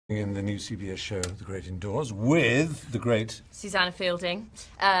In the new CBS show, The Great Indoors, with the great Susannah Fielding.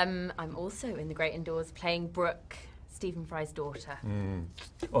 I'm also in The Great Indoors playing Brooke, Stephen Fry's daughter.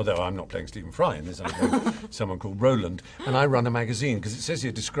 Although I'm not playing Stephen Fry in this, I'm playing someone called Roland, and I run a magazine, because it says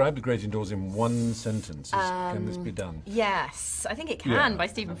here, describe The Great Indoors in one sentence. Can this be done? Yes, I think it can, by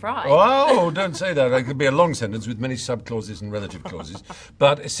Stephen Fry. Oh, don't say that. It could be a long sentence with many sub-clauses and relative clauses.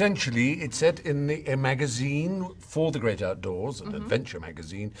 But essentially, it's set in a magazine for the great outdoors, an adventure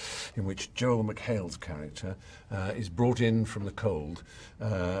magazine, in which Joel McHale's character is brought in from the cold,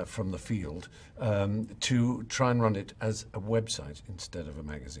 from the field, to try and run it as a website instead of a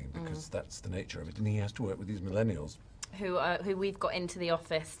magazine, because that's the nature of it. And he has to work with these millennials. Who we've got into the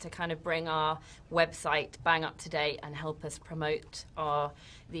office to kind of bring our website bang up to date and help us promote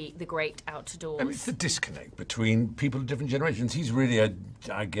the great outdoors. I mean, it's the disconnect between people of different generations. He's really,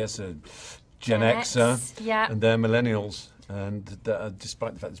 I guess, a Gen Xer, yeah. And they're millennials. And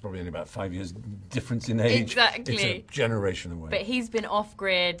despite the fact there's probably only about 5 years difference in age, exactly. It's a generation away. But he's been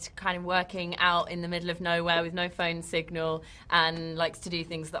off-grid, kind of working out in the middle of nowhere with no phone signal, and likes to do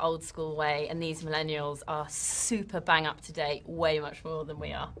things the old-school way. And these millennials are super bang up to date, way much more than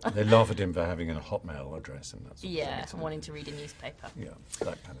we are. They laugh at him for having a Hotmail address and that sort yeah, of thing. and wanting to read a newspaper. Yeah,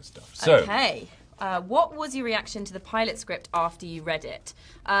 that kind of stuff. So, okay, what was your reaction to the pilot script after you read it?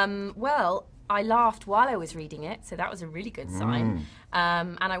 Well, I laughed while I was reading it, so that was a really good sign.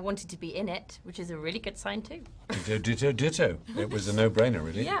 And I wanted to be in it, which is a really good sign too. Ditto. It was a no-brainer,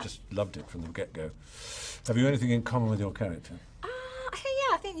 really. Yeah. Just loved it from the get-go. Have you anything in common with your character? Yeah,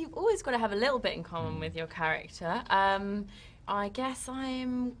 I think you've always got to have a little bit in common with your character. I guess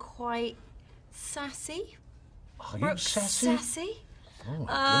I'm quite sassy. Are you Brooke's sassy? Sassy. Oh,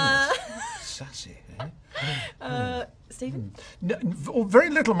 my goodness. Sassy, eh? Stephen? No, very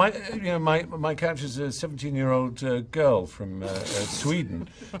little. My character's a 17-year-old girl from Sweden,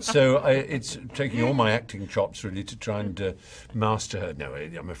 so it's taking all my acting chops really to try and master her. No,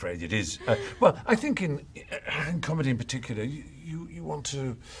 I'm afraid it is. Well, I think in comedy in particular, you want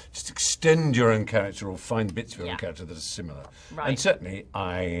to just extend your own character or find bits of your own character that are similar. Right. And certainly,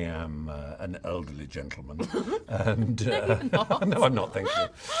 I am an elderly gentleman. And No, you're not. no, I'm not. Thank you.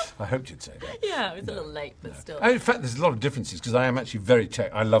 I hoped you'd say that. Yeah, it was a little late, but still. In fact, there's a lot of differences because I am actually very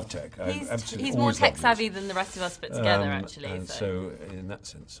tech. I love tech. He's more tech savvy than the rest of us put together, actually. And so, in that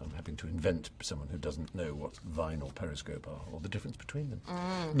sense, I'm having to invent someone who doesn't know what Vine or Periscope are, or the difference between them.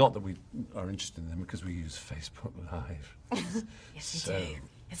 Not that we are interested in them because we use Facebook Live. Yes, we do.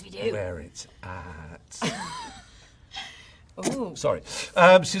 Yes, we do. Where it's at. Ooh. Sorry.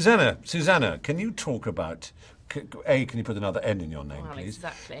 Susannah, can you talk about... can you put another N in your name, Well, please?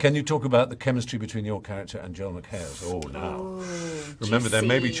 exactly. Can you talk about the chemistry between your character and Joel McHale's? Oh, now. Ooh, Remember, there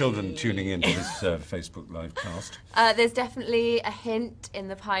may be juicy. children tuning into this Facebook Live cast. There's definitely a hint in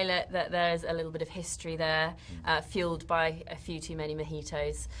the pilot that there's a little bit of history there, fueled by a few too many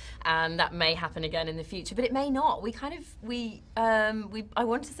mojitos, and that may happen again in the future, but it may not. I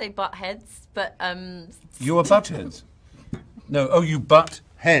want to say butt heads, but You are butt heads? No, you butt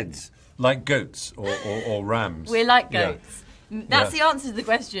heads. Like goats or rams. we're like goats. Yeah. That's the answer to the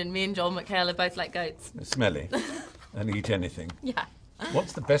question. Me and Joel McHale are both like goats. Smelly and eat anything. Yeah.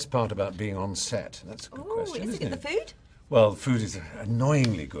 What's the best part about being on set? That's a good question, is isn't it the food? Well, food is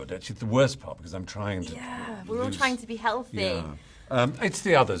annoyingly good. Actually, the worst part because I'm trying to. Yeah, we're all trying to be healthy. Yeah. It's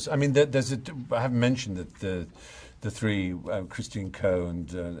the others. I mean, I haven't mentioned that the three, Christine Coe and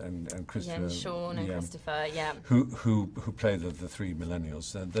Christopher. Yeah, and Sean and Christopher, yeah. Who play the three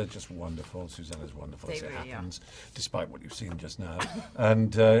millennials. They're just wonderful. Susanna's wonderful, They as it really happens, despite what you've seen just now.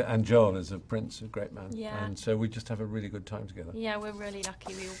 and Joel is a prince, a great man. Yeah. And so we just have a really good time together. Yeah, we're really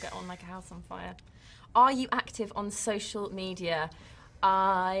lucky. We all get on like a house on fire. Are you active on social media?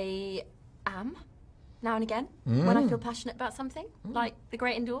 I am, now and again, when I feel passionate about something, like The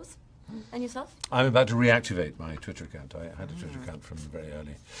Great Indoors. And yourself? I'm about to reactivate my Twitter account. I had a Twitter account from very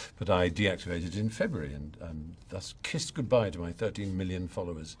early, but I deactivated it in February and thus kissed goodbye to my 13 million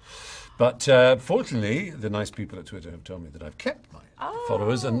followers. But fortunately, the nice people at Twitter have told me that I've kept my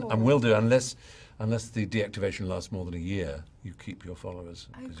followers and will do unless the deactivation lasts more than a year. You keep your followers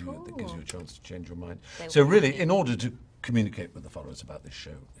because that gives you a chance to change your mind. So really, in order to communicate with the followers about this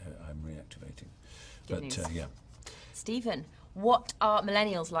show, I'm reactivating. Good news. Yeah. Stephen, what are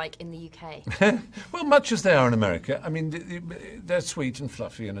millennials like in the UK? Well, much as they are in America. I mean, they're sweet and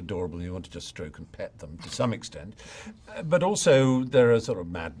fluffy and adorable, and you want to just stroke and pet them to some extent. But also, there are sort of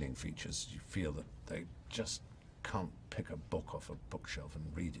maddening features. You feel that they just can't pick a book off a bookshelf and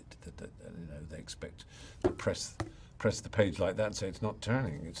read it. That they expect to press press the page like that and say it's not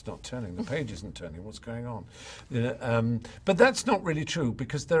turning, the page isn't turning, what's going on? But that's not really true,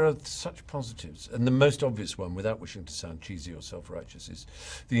 because there are such positives. And the most obvious one, without wishing to sound cheesy or self-righteous, is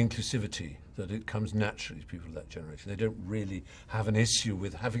the inclusivity, that it comes naturally to people of that generation. They don't really have an issue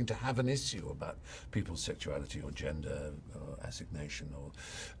with having to have an issue about people's sexuality or gender or assignation or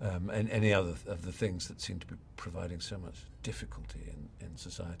and any other of the things that seem to be providing so much difficulty in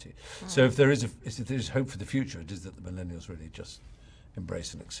society. So if there is hope for the future, it is that the millennials really just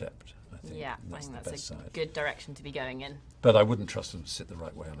embrace and accept. I think. Yeah, I think that's a good direction to be going in. But I wouldn't trust them to sit the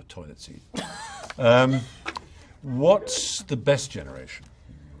right way on a toilet seat. What's the best generation?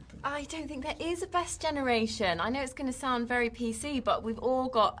 I don't think there is a best generation. I know it's going to sound very PC, but we've all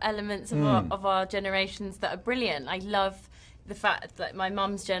got elements of our generations that are brilliant. I love the fact that my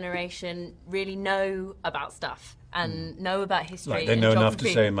mum's generation really know about stuff and know about history. Like they know and enough to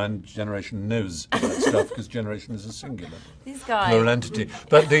geography. say my generation knows about stuff, because generation is a singular. These guys. Plural entity.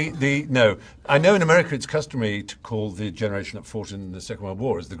 But no, I know in America it's customary to call the generation that fought in the Second World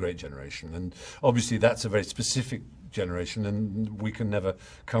War as the Great Generation, and obviously that's a very specific generation, and we can never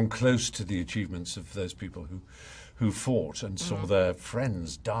come close to the achievements of those people who fought and saw their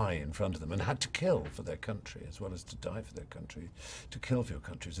friends die in front of them and had to kill for their country as well as to die for their country. To kill for your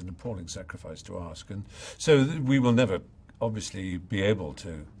country is an appalling sacrifice to ask, and so we will never obviously be able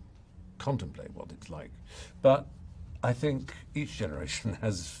to contemplate what it's like. But I think each generation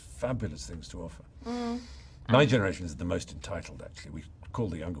has fabulous things to offer. My generation is the most entitled, actually. We call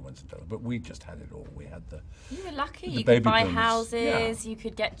the younger ones entitled, but we just had it all. We had You were lucky. the You baby could buy boomers. houses, you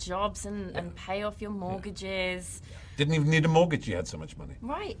could get jobs and pay off your mortgages. Didn't even need a mortgage, you had so much money.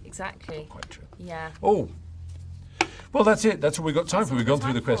 Right, exactly. Quite true. Yeah. Oh, well, that's it. That's all we've got time for. We've gone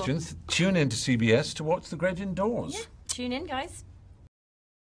through the time for. questions. Tune in to CBS to watch The Great Indoors. Yeah. Tune in, guys.